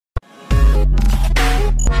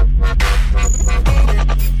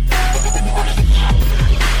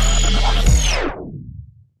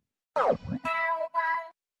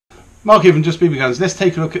Mark Even, Just BB Guns. Let's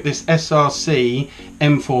take a look at this SRC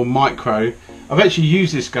M4 Micro. I've actually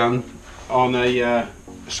used this gun on a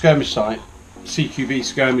skirmish site, CQB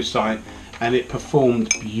skirmish site, and it performed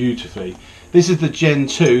beautifully. This is the Gen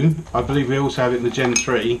 2. I believe we also have it in the Gen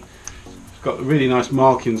 3. It's got really nice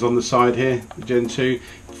markings on the side here, the Gen 2.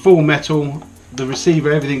 Full metal. The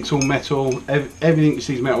receiver, everything's all metal. Everything you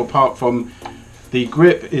see is metal apart from the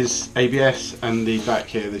grip is ABS, and the back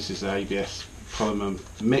here, this is ABS polymer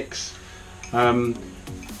mix.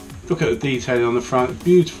 Look at the detailing on the front.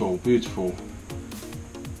 Beautiful, beautiful.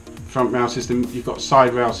 Front rail system. You've got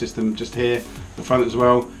side rail system just here, the front as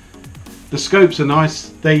well. The scopes are nice.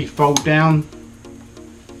 They fold down.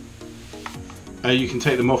 You can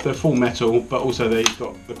take them off. They're full metal, but also they've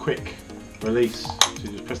got the quick release. So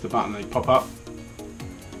you just press the button and they pop up.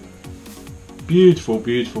 Beautiful,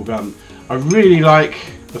 beautiful gun. I really like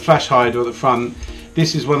the flash hider at the front.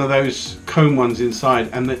 This is one of those cone ones inside,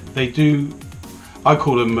 and they do, I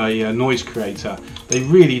call them a noise creator. They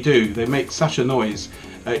really do. They make such a noise.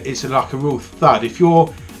 It's like a real thud. If you're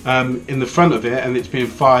in the front of it and it's being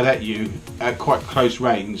fired at you at quite close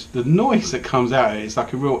range, the noise that comes out of it is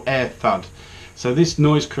like a real air thud. So this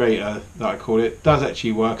noise creator, that I call it, does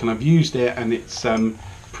actually work, and I've used it, and it's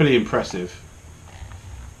pretty impressive.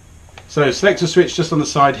 So selector switch just on the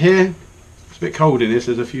side here. It's a bit cold in this,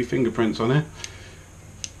 there's a few fingerprints on it.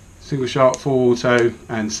 Single shot, full auto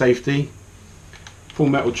and safety. Full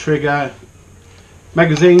metal trigger.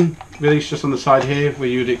 Magazine release just on the side here where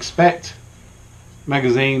you would expect.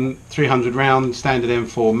 Magazine 300 round, standard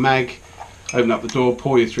M4 mag. Open up the door,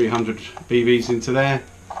 pour your 300 BBs into there.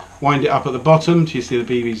 Wind it up at the bottom till you see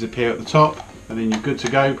the BBs appear at the top, and then you're good to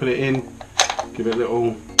go. Put it in, give it a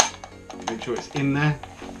little, make sure it's in there.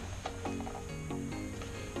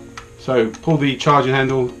 So pull the charging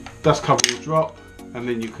handle, dust cover will drop, and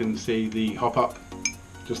then you can see the hop up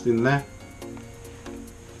just in there.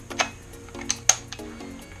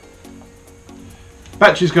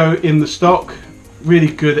 Batteries go in the stock. Really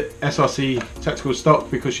good SRC tactical stock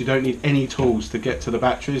because you don't need any tools to get to the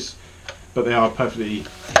batteries, but they are perfectly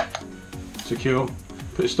secure.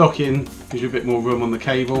 Put the stock in, gives you a bit more room on the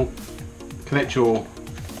cable. Connect your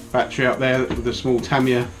battery up there with a small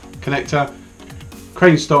Tamiya connector.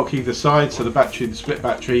 Crane stock either side, so the battery, the split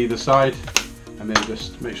battery either side, and then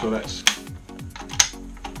just make sure that's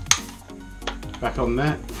back on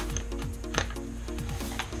there.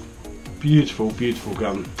 Beautiful, beautiful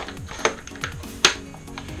gun.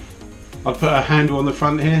 I'll put a handle on the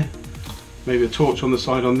front here, maybe a torch on the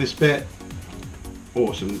side on this bit.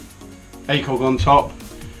 Awesome. ACOG on top,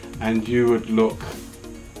 and you would look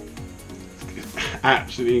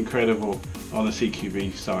absolutely incredible on the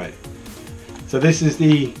CQB site. So this is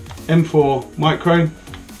the M4 Micro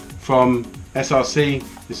from SRC.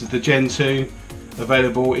 This is the Gen 2,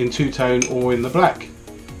 available in two-tone or in the black.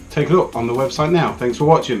 Take a look on the website now. Thanks for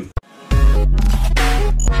watching.